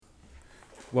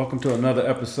Welcome to another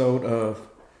episode of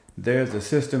There's a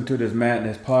System to This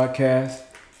Madness podcast.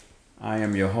 I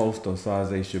am your host,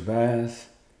 Osaze Shabazz.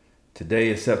 Today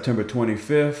is September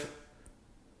 25th,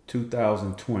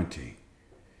 2020.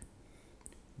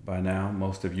 By now,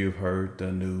 most of you have heard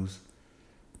the news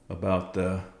about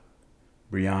the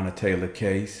Breonna Taylor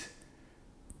case.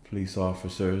 Police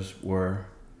officers were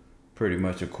pretty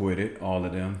much acquitted, all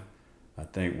of them. I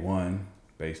think one,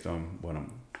 based on what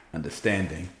I'm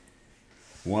understanding,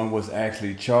 one was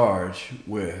actually charged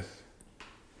with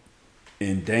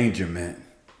endangerment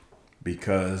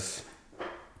because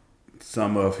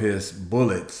some of his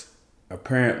bullets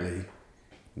apparently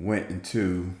went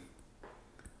into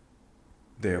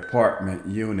the apartment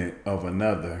unit of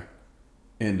another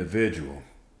individual.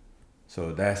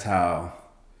 So that's how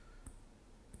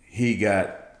he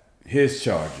got his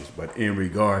charges. But in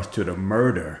regards to the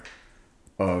murder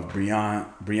of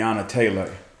Breonna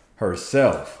Taylor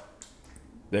herself,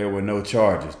 there were no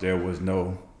charges. There was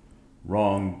no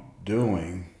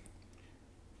wrongdoing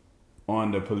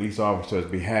on the police officer's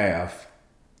behalf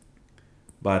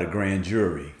by the grand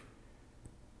jury.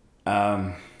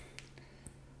 Okay,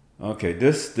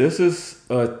 this is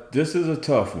a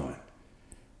tough one.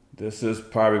 This is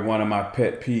probably one of my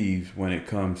pet peeves when it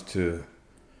comes to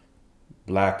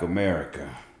Black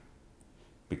America,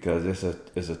 because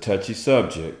it's a touchy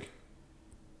subject,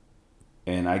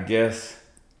 and I guess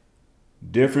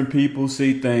different people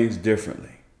see things differently.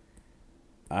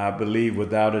 I believe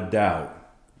without a doubt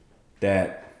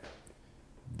that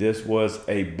this was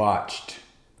a botched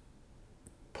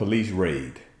police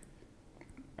raid.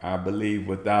 I believe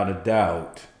without a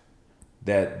doubt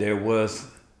that there was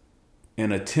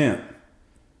an attempt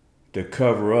to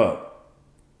cover up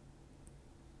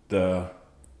the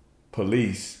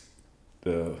police,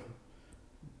 to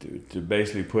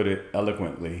basically put it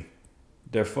eloquently,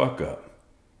 their fuck up.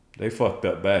 They fucked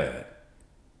up bad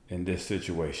in this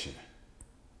situation.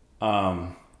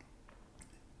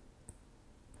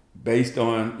 Based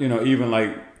on, even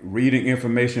like reading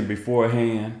information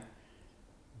beforehand,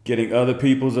 getting other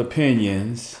people's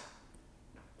opinions.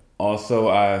 Also,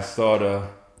 I saw the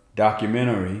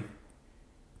documentary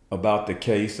about the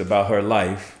case, about her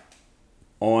life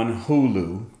on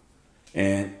Hulu.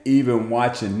 And even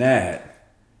watching that,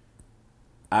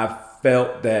 I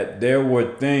felt that there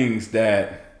were things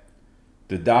that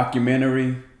the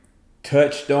documentary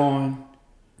touched on,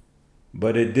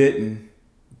 but it didn't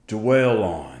dwell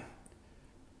on.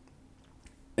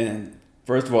 And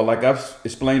first of all, like I've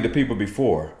explained to people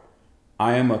before,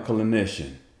 I am a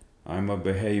clinician. I'm a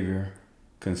behavior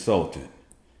consultant.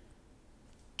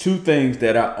 Two things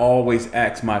that I always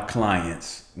ask my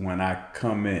clients when I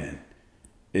come in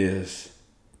is,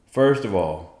 first of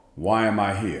all, why am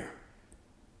I here?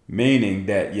 Meaning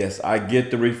that, yes, I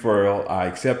get the referral, I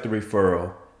accept the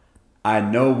referral, I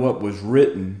know what was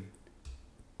written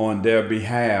on their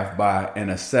behalf by an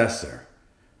assessor,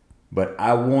 but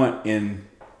I want in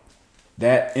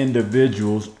that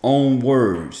individual's own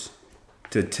words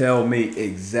to tell me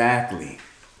exactly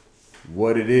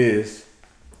what it is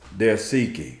they're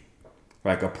seeking.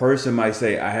 Like a person might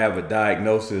say, I have a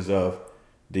diagnosis of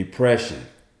depression.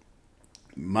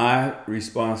 My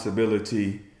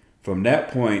responsibility from that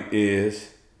point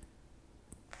is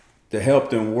to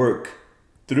help them work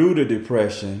through the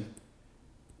depression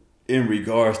in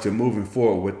regards to moving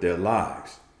forward with their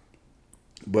lives.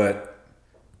 But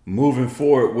moving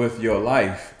forward with your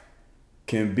life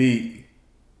can be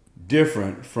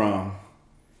different from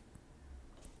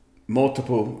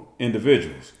multiple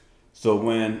individuals. So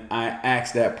when I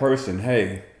ask that person,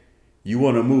 hey, you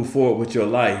want to move forward with your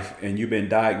life and you've been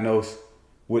diagnosed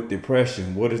with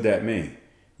depression, what does that mean?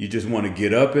 You just want to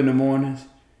get up in the mornings.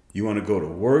 You want to go to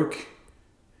work.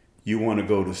 You want to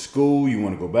go to school. You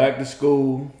want to go back to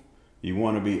school. You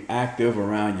want to be active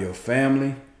around your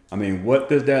family. I mean, what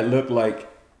does that look like?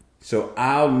 So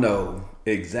I'll know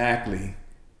exactly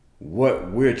what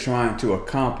we're trying to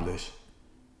accomplish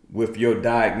with your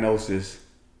diagnosis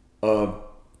of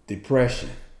depression.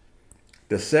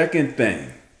 The second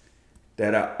thing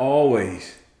that I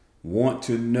always want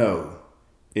to know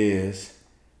is,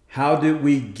 how did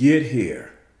we get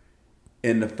here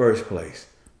in the first place?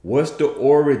 What's the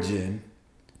origin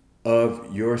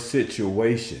of your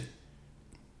situation?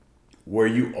 Were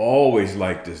you always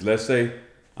like this? Let's say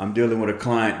I'm dealing with a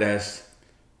client that's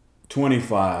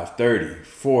 25, 30,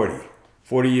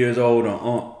 40 years old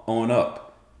on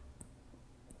up.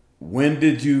 When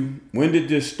did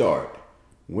this start?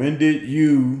 When did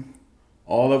you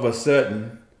all of a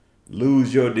sudden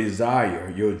lose your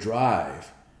desire, your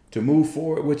drive to move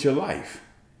forward with your life?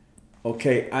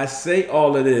 Okay, I say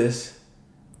all of this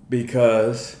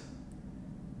because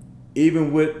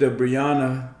even with the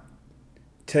Breonna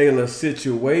Taylor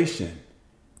situation,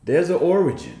 there's an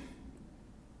origin.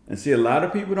 And see, a lot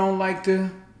of people don't like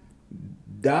to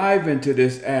dive into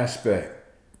this aspect.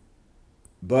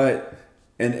 But,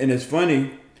 and it's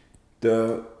funny,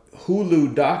 the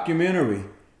Hulu documentary,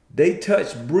 they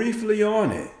touched briefly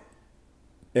on it.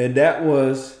 And that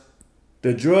was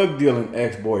the drug dealing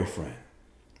ex-boyfriend.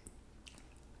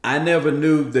 I never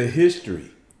knew the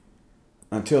history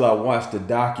until I watched the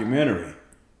documentary,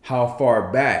 how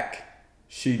far back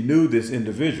she knew this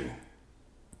individual.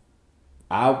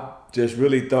 I just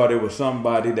really thought it was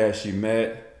somebody that she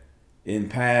met in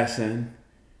passing.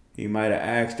 He might have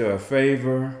asked her a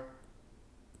favor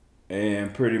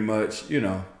and pretty much,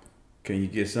 can you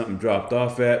get something dropped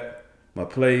off at my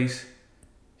place?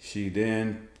 She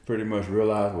then pretty much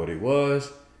realized what it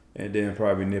was and then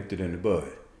probably nipped it in the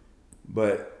bud.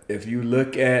 But if you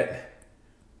look at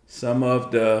some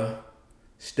of the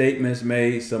statements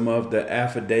made, some of the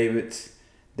affidavits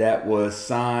that was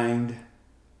signed,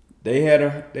 they had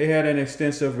an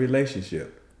extensive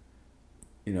relationship.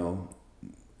 I'm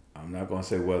not going to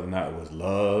say whether or not it was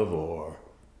love or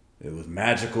it was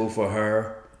magical for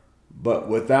her, but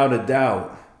without a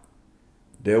doubt,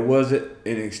 there was an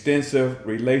extensive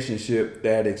relationship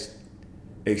that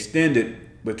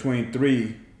extended between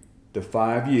 3 to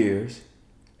 5 years,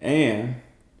 and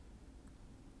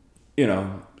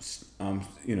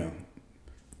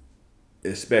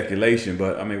it's speculation,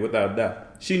 but I mean, without a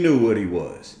doubt, she knew what he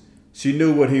was. She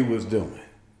knew what he was doing.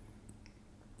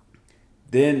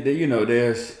 Then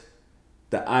there's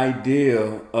the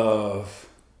idea of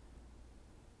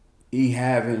he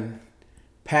having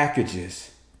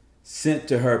packages sent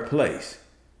to her place,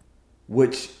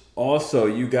 which also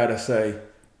you gotta say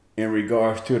in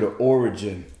regards to the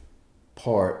origin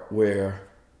part, where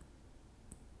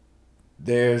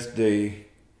there's the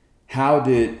how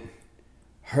did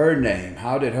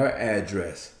her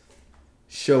address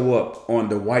show up on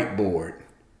the whiteboard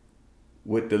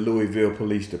with the Louisville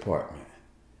Police Department?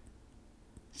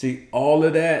 See, all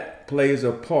of that plays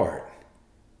a part.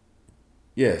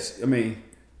 Yes, I mean,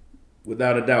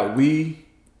 without a doubt, we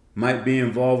might be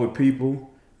involved with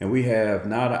people and we have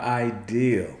not an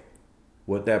idea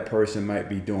what that person might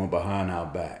be doing behind our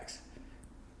backs.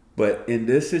 But in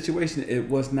this situation, it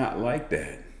was not like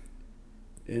that.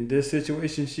 In this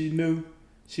situation, she knew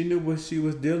what she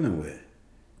was dealing with.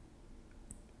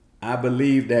 I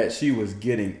believe that she was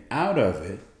getting out of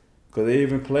it because they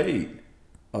even played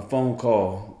a phone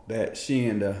call that she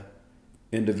and the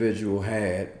individual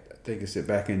had, I think it's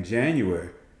back in January,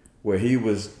 where he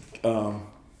was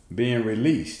being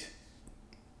released.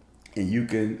 And you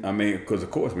can, because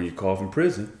of course when you call from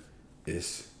prison,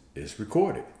 it's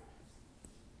recorded.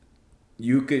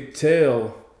 You could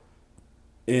tell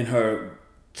in her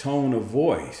tone of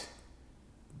voice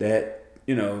that,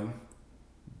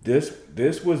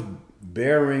 this was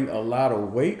bearing a lot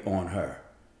of weight on her.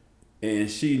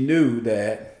 And she knew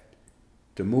that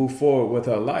to move forward with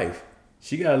her life,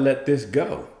 she got to let this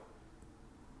go.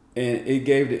 And it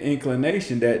gave the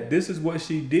inclination that this is what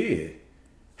she did.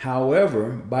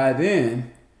 However, by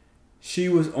then, she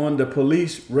was on the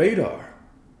police radar.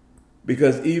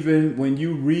 Because even when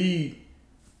you read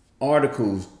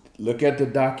articles, look at the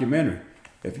documentary,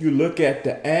 if you look at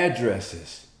the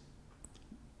addresses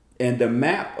and the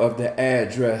map of the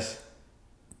addresses,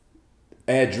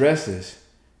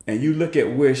 and you look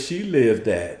at where she lived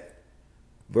at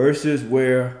versus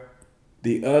where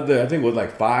the other, I think it was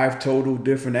like 5 total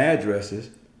different addresses.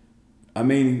 4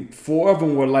 of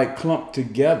them were like clumped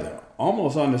together,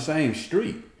 almost on the same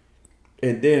street.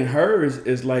 And then hers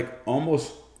is like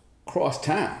almost cross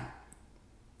town.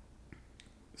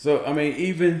 So,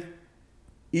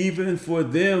 even for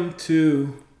them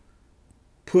to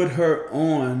put her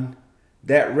on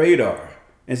that radar,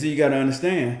 and so you got to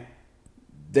understand,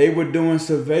 they were doing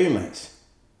surveillance.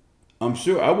 I'm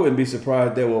sure, I wouldn't be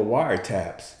surprised there were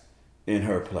wiretaps in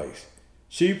her place.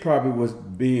 She probably was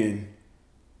being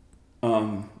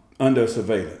under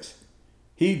surveillance.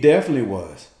 He definitely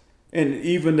was. And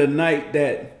even the night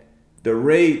that the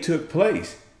raid took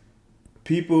place,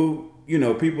 people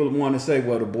want to say,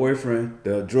 well,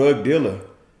 the drug dealer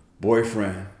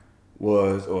boyfriend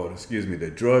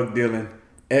the drug dealing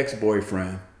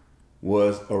ex-boyfriend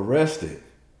was arrested.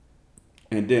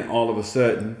 And then all of a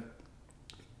sudden,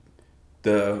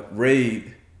 the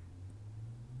raid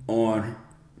on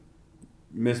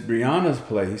Miss Breonna's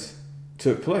place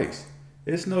took place.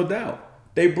 It's no doubt.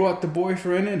 They brought the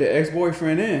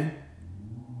ex-boyfriend in,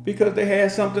 because they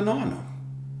had something on him.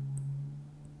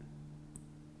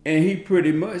 And he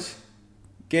pretty much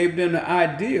gave them the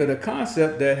idea, the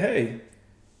concept that, hey,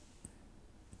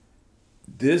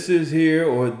 this is here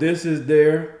or this is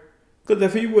there. Because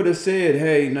if he would have said,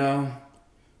 hey,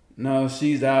 no,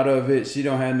 she's out of it, she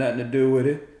don't have nothing to do with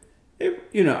it.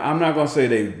 I'm not going to say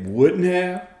they wouldn't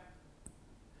have,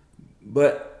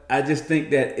 but I just think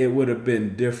that it would have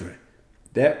been different.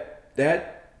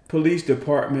 That police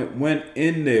department went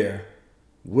in there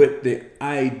with the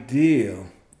idea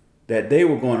that they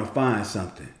were going to find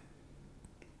something.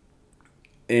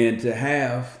 And to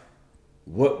have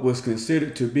what was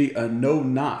considered to be a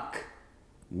no-knock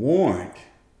warrant,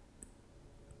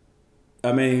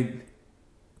 I mean,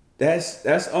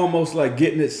 that's almost like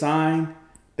getting it signed.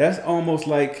 That's almost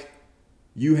like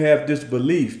you have this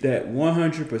belief that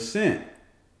 100%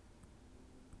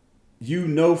 you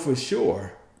know for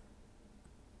sure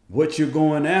what you're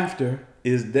going after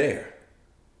is there.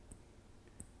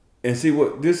 And see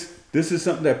what this is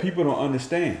something that people don't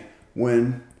understand.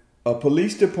 When a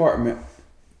police department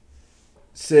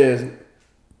says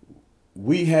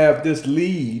we have this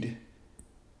lead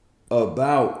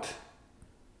about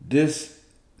this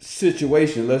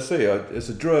situation, let's say it's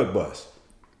a drug bust.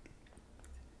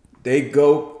 They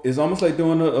go, it's almost like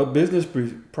doing a business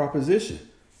proposition,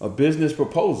 a business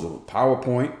proposal,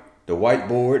 PowerPoint, the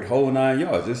whiteboard, whole 9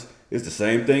 yards. It's the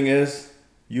same thing as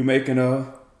you making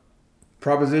a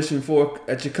proposition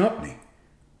at your company.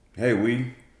 Hey,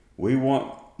 we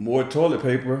want more toilet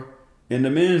paper in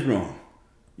the men's room.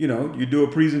 You do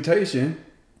a presentation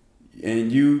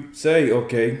and you say,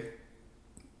 okay,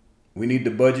 we need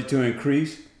the budget to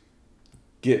increase,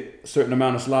 get a certain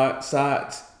amount of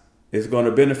sides. It's going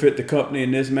to benefit the company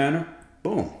in this manner.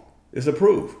 Boom, it's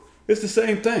approved. It's the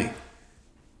same thing.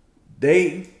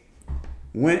 They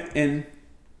went and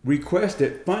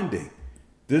requested funding.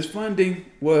 This funding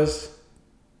was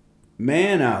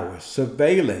man hours,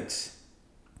 surveillance,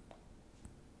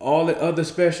 all the other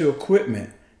special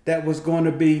equipment that was going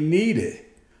to be needed.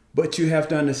 But you have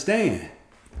to understand,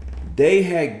 they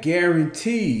had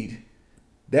guaranteed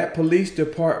that police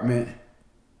department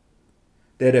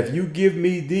that if you give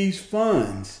me these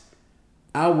funds,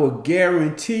 I will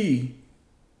guarantee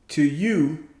to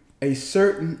you a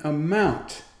certain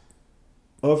amount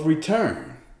of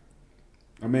return.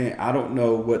 I mean, I don't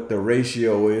know what the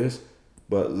ratio is,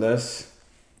 but let's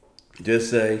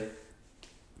just say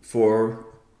for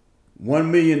 $1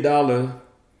 million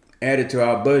added to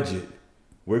our budget,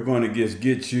 we're going to just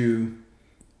get you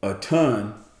a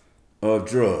ton of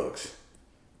drugs.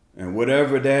 And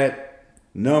whatever that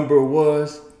number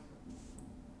was,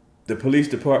 the police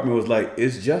department was like,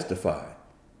 it's justified.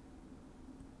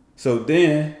 So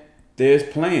then there's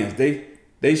plans.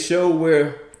 They show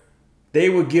where they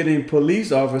were getting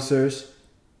police officers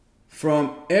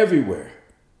from everywhere.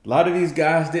 A lot of these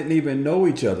guys didn't even know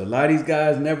each other. A lot of these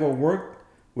guys never worked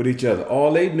with each other.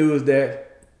 All they knew is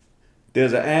that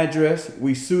there's an address,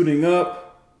 we suiting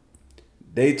up.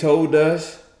 They told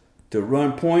us to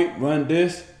run point, run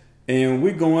this, and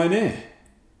we going in.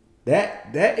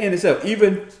 That in itself,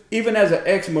 even as an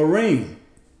ex-Marine,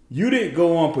 you didn't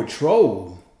go on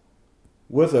patrol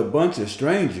with a bunch of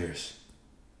strangers.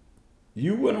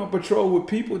 You went on patrol with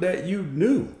people that you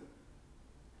knew.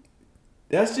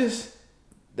 That's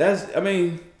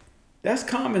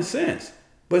common sense.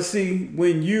 But see,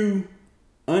 when you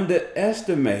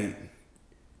underestimate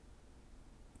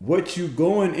what you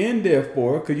going in there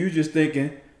for, because you just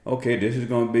thinking, okay, this is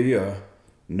going to be a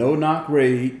no-knock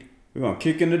raid. We're going to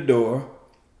kick in the door.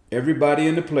 Everybody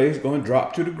in the place going to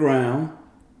drop to the ground.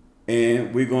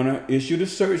 And we're going to issue the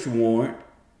search warrant.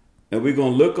 And we're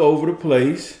going to look over the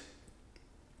place.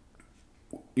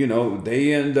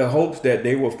 They in the hopes that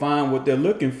they will find what they're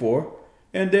looking for.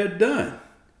 And they're done.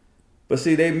 But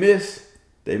see, they miss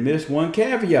one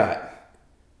caveat.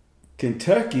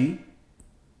 Kentucky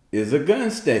is a gun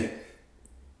state.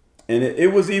 And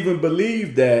it was even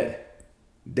believed that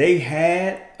they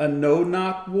had a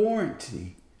no-knock warrant.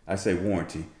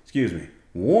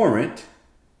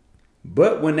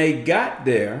 But when they got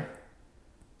there,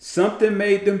 something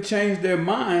made them change their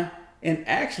mind and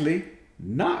actually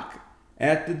knock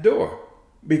at the door.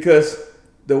 Because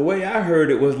the way I heard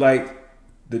it was like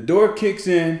the door kicks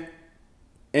in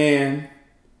and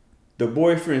the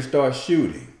boyfriend starts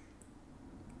shooting.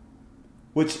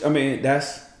 Which, I mean,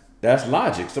 that's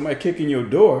logic. Somebody kicking your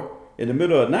door in the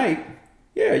middle of the night,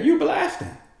 yeah, you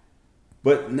blasting.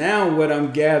 But now what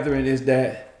I'm gathering is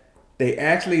that they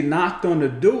actually knocked on the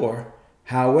door.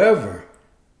 However,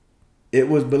 it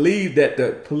was believed that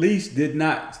the police did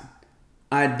not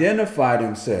identify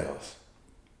themselves.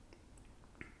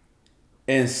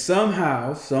 And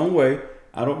somehow, some way,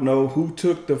 I don't know who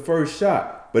took the first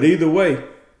shot, but either way,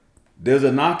 there's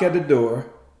a knock at the door.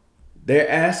 They're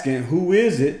asking, who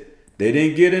is it? They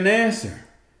didn't get an answer.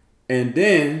 And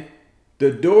then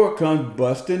the door comes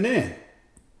busting in.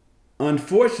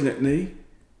 Unfortunately,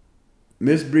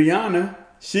 Miss Brianna,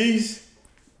 she's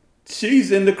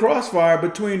in the crossfire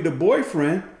between the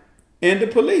boyfriend and the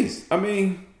police. I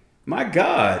mean, my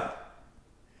God,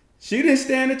 she didn't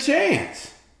stand a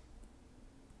chance.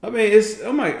 I mean,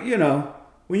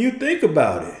 when you think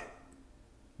about it,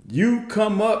 you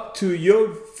come up to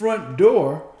your front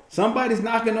door, somebody's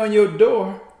knocking on your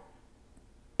door,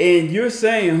 and you're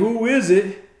saying, "Who is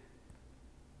it?"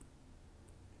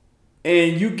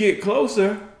 And you get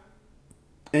closer,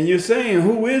 and you're saying,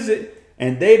 "Who is it?"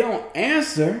 And they don't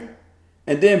answer,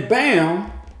 and then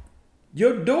bam,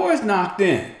 your door is knocked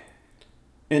in.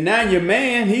 And now your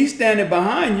man, he's standing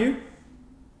behind you.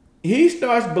 He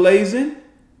starts blazing.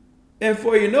 And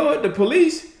before you know it, the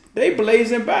police, they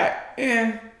blazing back.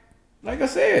 And like I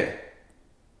said,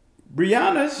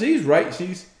 Brianna, she's right.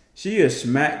 She is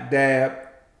smack dab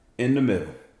in the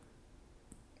middle.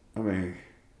 I mean,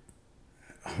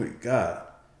 God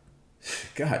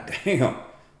damn.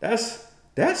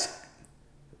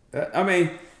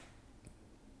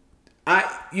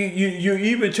 You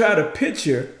even try to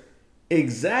picture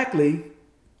exactly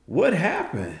what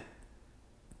happened.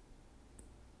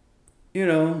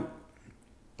 And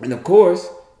of course,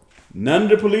 none of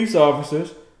the police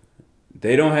officers,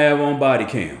 they don't have on body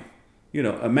cam.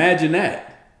 Imagine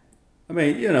that. I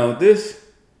mean, this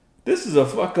is a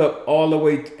fuck up all the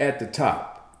way at the top.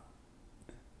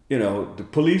 The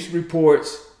police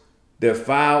reports, they're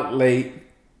filed late.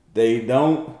 They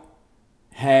don't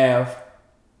have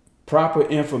proper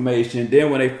information. Then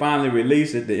when they finally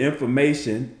release it, the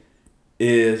information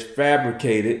is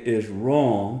fabricated, is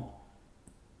wrong.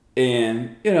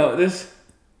 And, it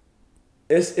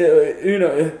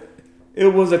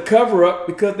was a cover up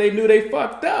because they knew they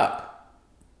fucked up.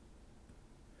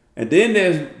 And then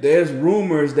there's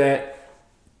rumors that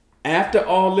after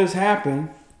all this happened,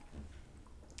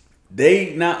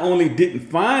 they not only didn't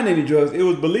find any drugs, it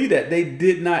was believed that they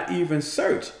did not even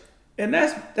search. And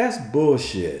that's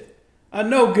bullshit. I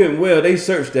know good and well they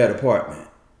searched that apartment.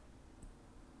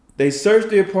 They searched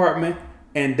the apartment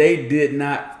and they did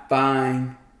not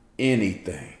find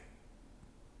anything.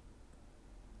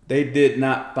 They did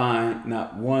not find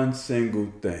not one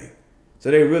single thing.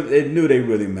 So they knew they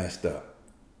really messed up.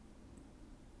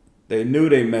 They knew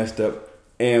they messed up.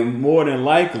 And more than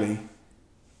likely,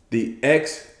 the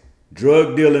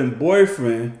ex-drug dealing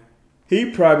boyfriend,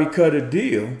 he probably cut a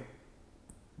deal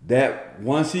that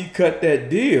once he cut that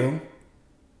deal,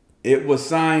 it was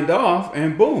signed off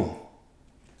and boom.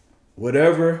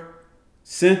 Whatever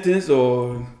sentence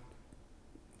or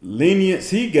lenience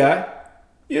he got,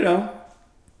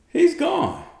 he's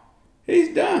gone.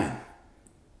 He's done.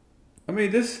 I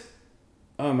mean,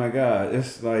 oh my God,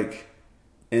 it's like,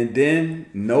 and then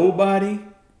nobody's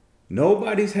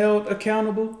held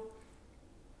accountable.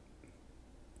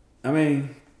 I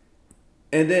mean,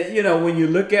 and then, when you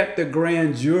look at the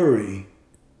grand jury,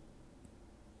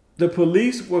 the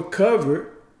police were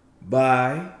covered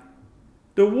by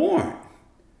the warrant.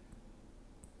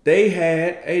 They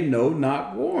had a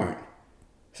no-knock warrant.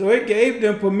 So it gave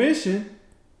them permission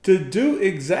to do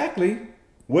exactly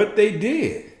what they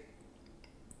did.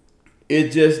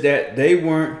 It's just that they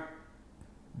weren't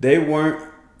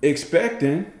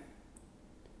expecting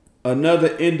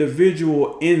another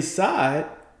individual inside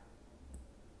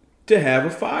to have a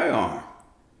firearm,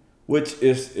 which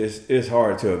is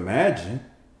hard to imagine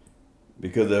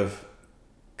because if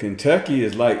Kentucky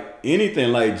is like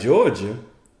anything like Georgia,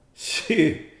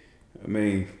 shit. I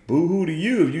mean, boo-hoo to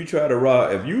you if you try to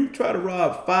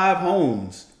rob 5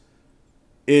 homes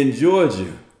in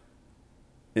Georgia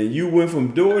and you went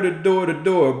from door to door to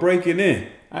door breaking in.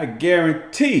 I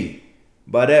guarantee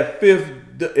by that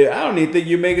 5th, I don't even think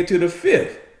you make it to the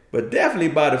 5th, but definitely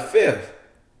by the 5th,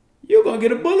 you're going to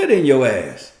get a bullet in your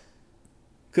ass.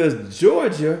 Because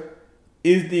Georgia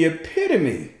is the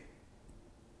epitome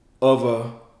of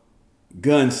a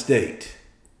gun state.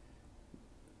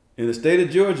 In the state of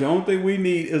Georgia, the only thing we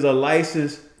need is a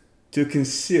license to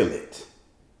conceal it.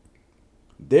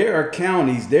 There are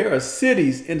counties, there are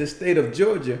cities in the state of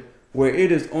Georgia where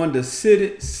it is on the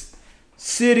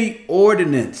city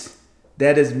ordinance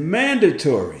that is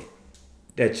mandatory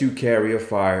that you carry a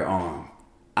firearm,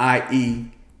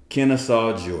 i.e.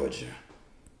 Kennesaw, Georgia.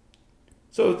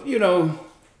 So,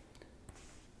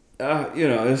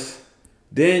 it's,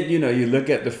 then, you look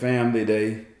at the family,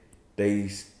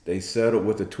 they settled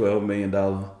with a $12 million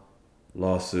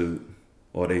lawsuit,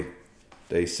 or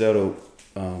they settled,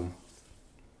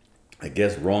 I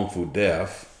guess, wrongful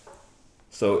death.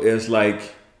 So it's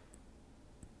like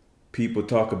people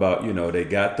talk about, they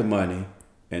got the money,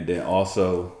 and then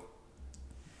also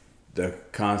the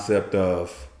concept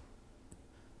of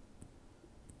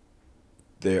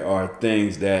there are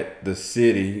things that the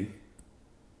city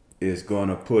is going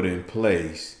to put in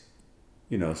place,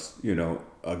 I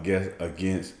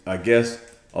guess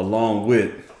along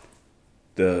with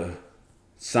the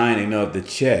signing of the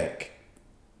check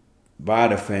by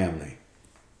the family.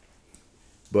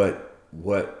 But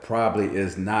what probably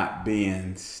is not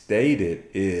being stated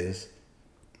is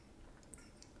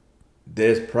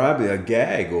there's probably a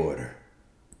gag order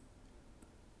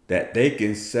that they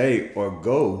can say or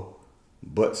go,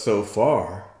 but so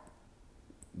far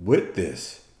with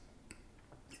this.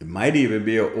 It might even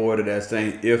be an order that's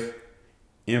saying if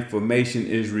information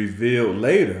is revealed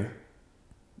later,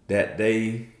 that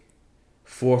they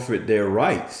forfeit their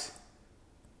rights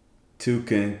to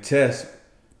contest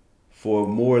for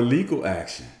more legal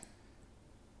action.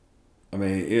 I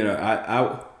mean,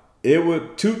 it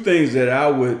would, two things that I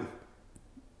would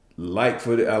like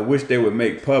I wish they would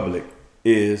make public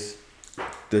is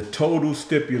the total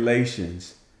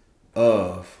stipulations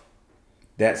of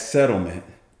that settlement.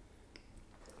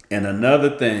 And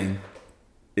another thing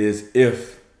is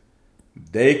if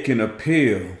they can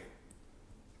appeal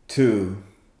to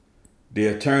the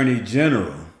Attorney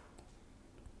General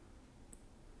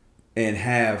and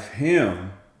have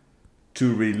him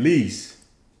to release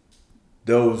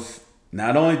those,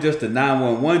 not only just the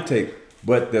 911 tape,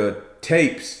 but the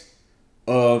tapes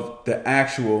of the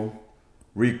actual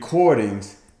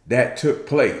recordings that took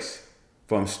place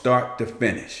from start to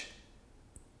finish.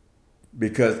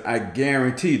 Because I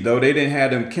guarantee, though they didn't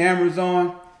have them cameras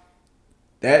on,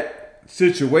 that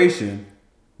situation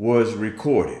was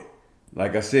recorded.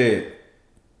 Like I said,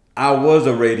 I was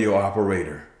a radio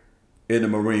operator in the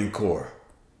Marine Corps.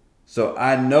 So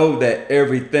I know that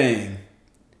everything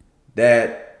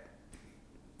that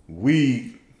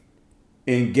we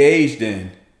engaged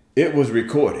in, it was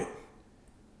recorded.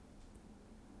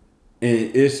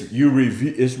 And it's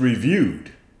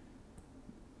reviewed.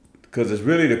 Because it's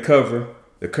really to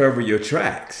cover your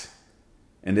tracks.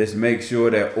 And just make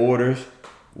sure that orders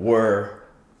were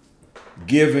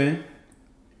given,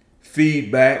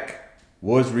 feedback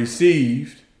was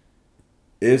received.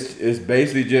 It's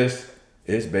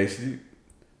basically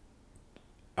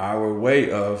our way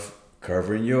of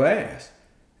covering your ass.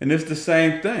 And it's the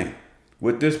same thing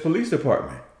with this police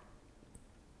department.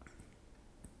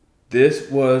 This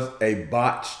was a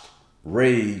botched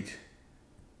raid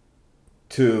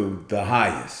to the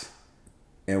highest.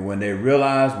 And when they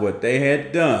realized what they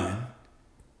had done,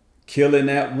 killing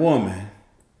that woman,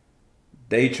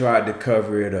 they tried to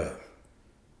cover it up.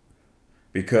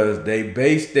 Because they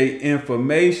based their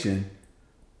information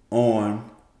on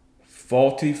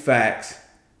faulty facts,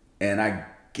 and I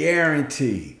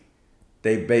guarantee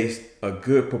they based a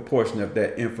good proportion of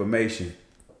that information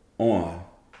on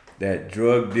that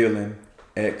drug dealing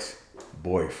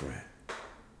ex-boyfriend.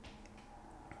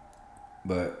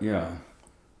 But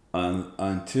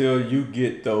until you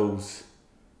get those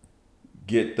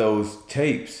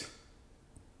tapes,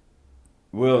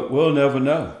 we'll never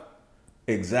know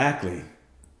exactly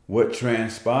what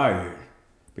transpired,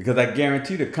 because I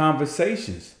guarantee the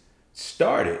conversations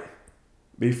started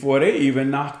before they even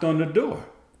knocked on the door.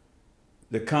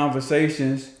 The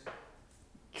conversations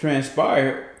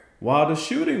transpired while the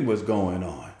shooting was going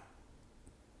on.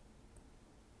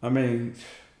 I mean,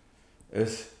 you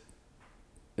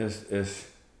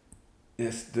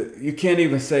can't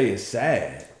even say it's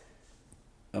sad.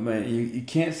 I mean, you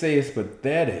can't say it's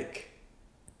pathetic.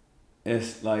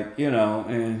 It's like,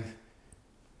 and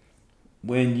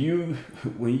when you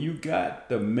got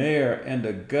the mayor and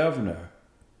the governor,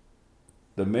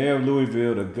 the mayor of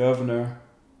Louisville, the governor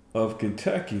of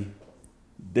Kentucky,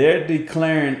 they're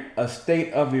declaring a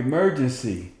state of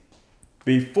emergency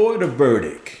before the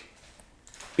verdict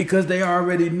because they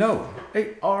already know.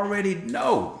 They already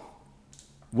know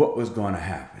what was going to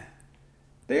happen.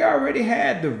 They already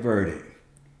had the verdict.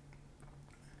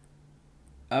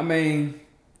 I mean,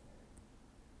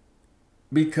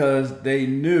 because they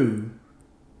knew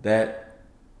that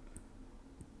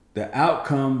the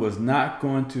outcome was not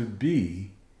going to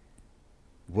be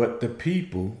what the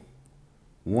people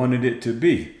wanted it to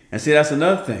be. And see, that's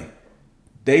another thing.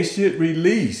 They should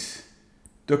release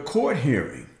the court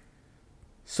hearing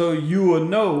so you will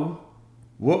know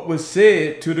what was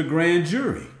said to the grand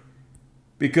jury.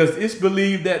 Because it's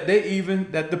believed that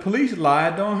that the police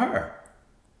lied on her.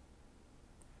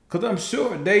 Because I'm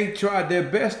sure they tried their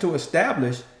best to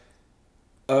establish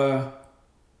a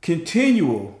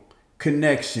continual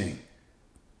connection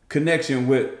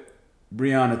with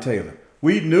Breonna Taylor.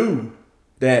 We knew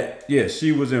that, yes,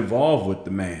 she was involved with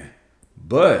the man.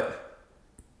 But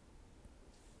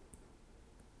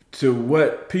to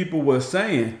what people were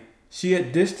saying, she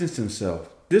had distanced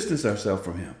herself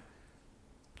from him.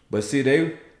 But see,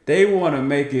 they want to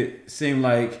make it seem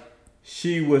like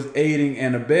she was aiding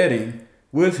and abetting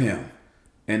with him,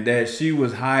 and that she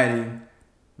was hiding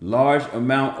large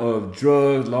amount of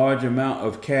drugs, large amount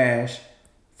of cash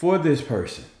for this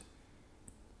person.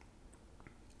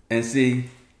 And see,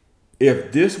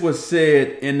 if this was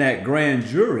said in that grand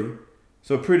jury,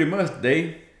 so pretty much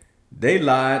they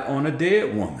lied on a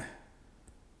dead woman.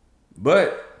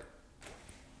 But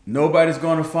nobody's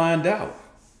going to find out.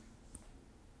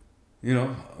 You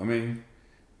know, I mean,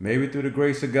 maybe through the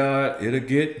grace of God, it'll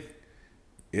get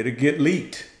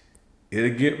leaked.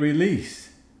 It'll get released.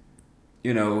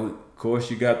 You know, of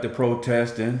course, you got the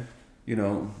protesting. You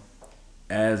know,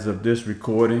 as of this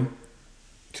recording,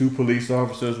 2 police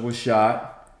officers were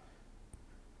shot.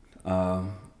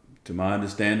 To my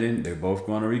understanding, they're both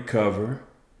going to recover.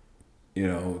 You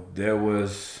know, there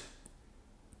was,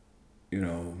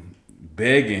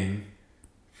 begging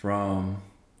from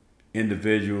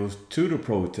individuals to the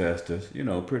protesters. You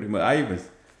know, pretty much. I even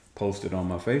posted on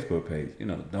my Facebook page. You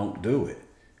know, don't do it,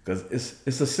 because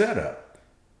it's a setup.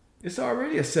 It's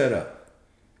already a setup,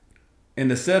 and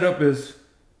the setup is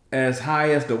as high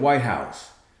as the White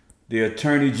House, the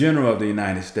Attorney General of the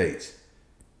United States.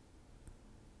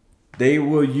 They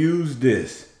will use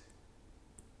this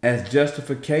as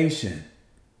justification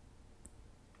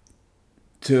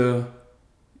to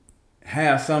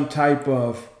have some type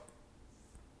of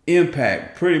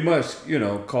impact. Pretty much,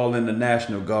 calling the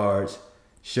National Guards,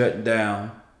 shutting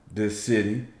down this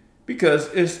city,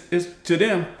 because it's to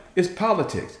them, it's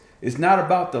politics. It's not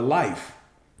about the life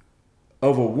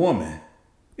of a woman.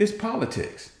 It's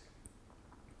politics.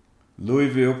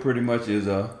 Louisville pretty much is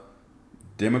a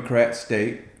Democrat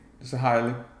state. It's a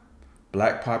highly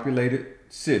black populated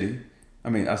city.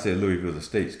 I mean, I said Louisville's a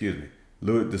state, excuse me.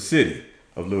 The city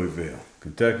of Louisville.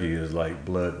 Kentucky is like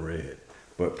blood red.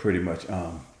 But pretty much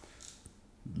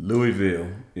Louisville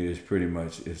is pretty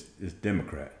much is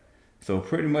Democrat. So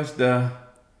pretty much the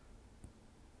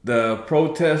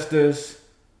protesters,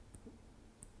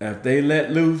 if they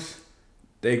let loose,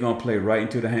 they gonna play right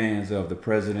into the hands of the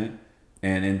president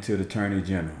and into the attorney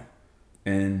general.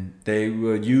 And they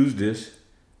will use this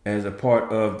as a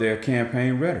part of their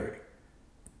campaign rhetoric.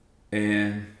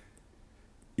 And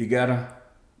you gotta,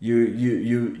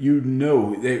 the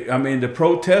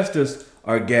protesters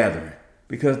are gathering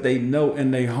because they know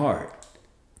in their heart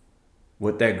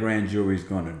what that grand jury is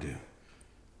gonna do.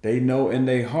 They know in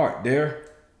their heart. There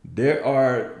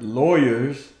are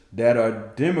lawyers that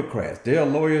are Democrats. There are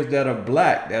lawyers that are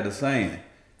black that are saying,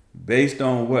 based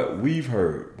on what we've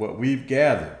heard, what we've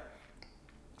gathered,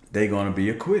 they're gonna be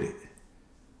acquitted.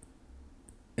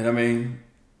 And I mean,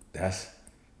 that's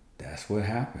what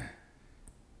happened.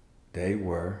 They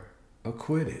were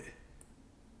acquitted.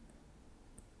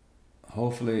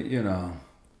 Hopefully,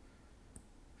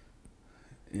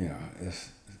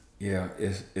 it's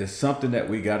something that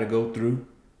we got to go through,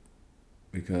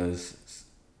 because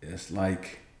it's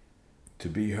like, to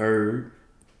be heard,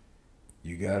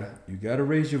 you gotta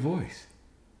raise your voice,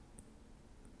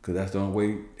 because that's the only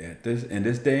way in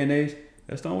this day and age.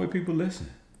 That's the only way people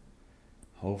listen.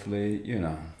 Hopefully,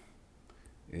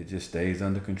 it just stays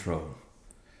under control.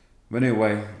 But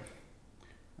anyway,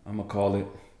 I'm gonna call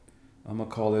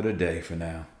it a day for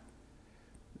now.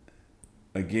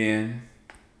 Again,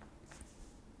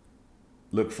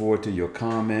 look forward to your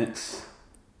comments.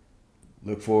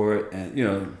 Look forward,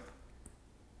 and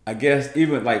I guess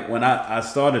even like when I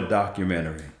saw the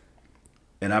documentary,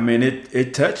 and I mean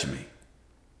it touched me.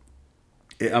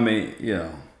 It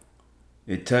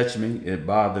touched me. It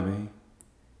bothered me.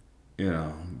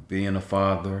 Being a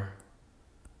father,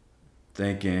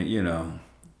 thinking,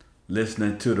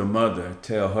 listening to the mother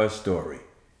tell her story.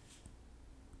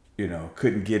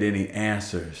 Couldn't get any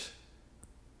answers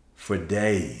for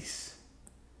days.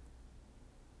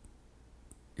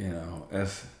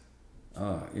 That's,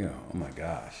 oh my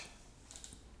gosh.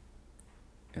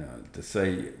 To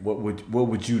say, what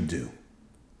would you do?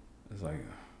 It's like,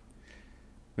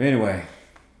 but anyway,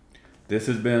 this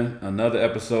has been another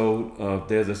episode of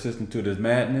There's a System to This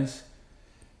Madness.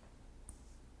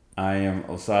 I am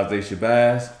Osaze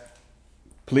Shabazz.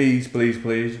 Please, please,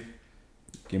 please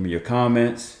give me your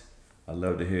comments. I'd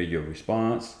love to hear your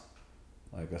response.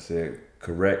 Like I said,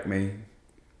 correct me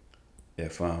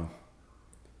if I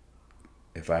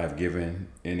have given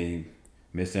any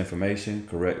misinformation.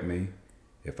 Correct me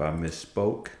if I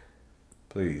misspoke.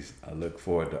 Please, I look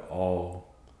forward to all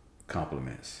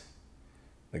compliments.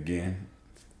 Again,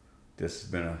 this has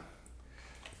been a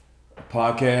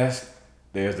podcast.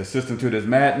 There's the System to This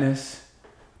Madness.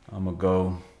 I'm going to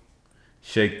go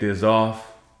shake this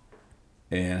off,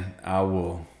 and I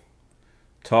will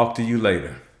talk to you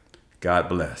later. God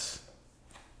bless.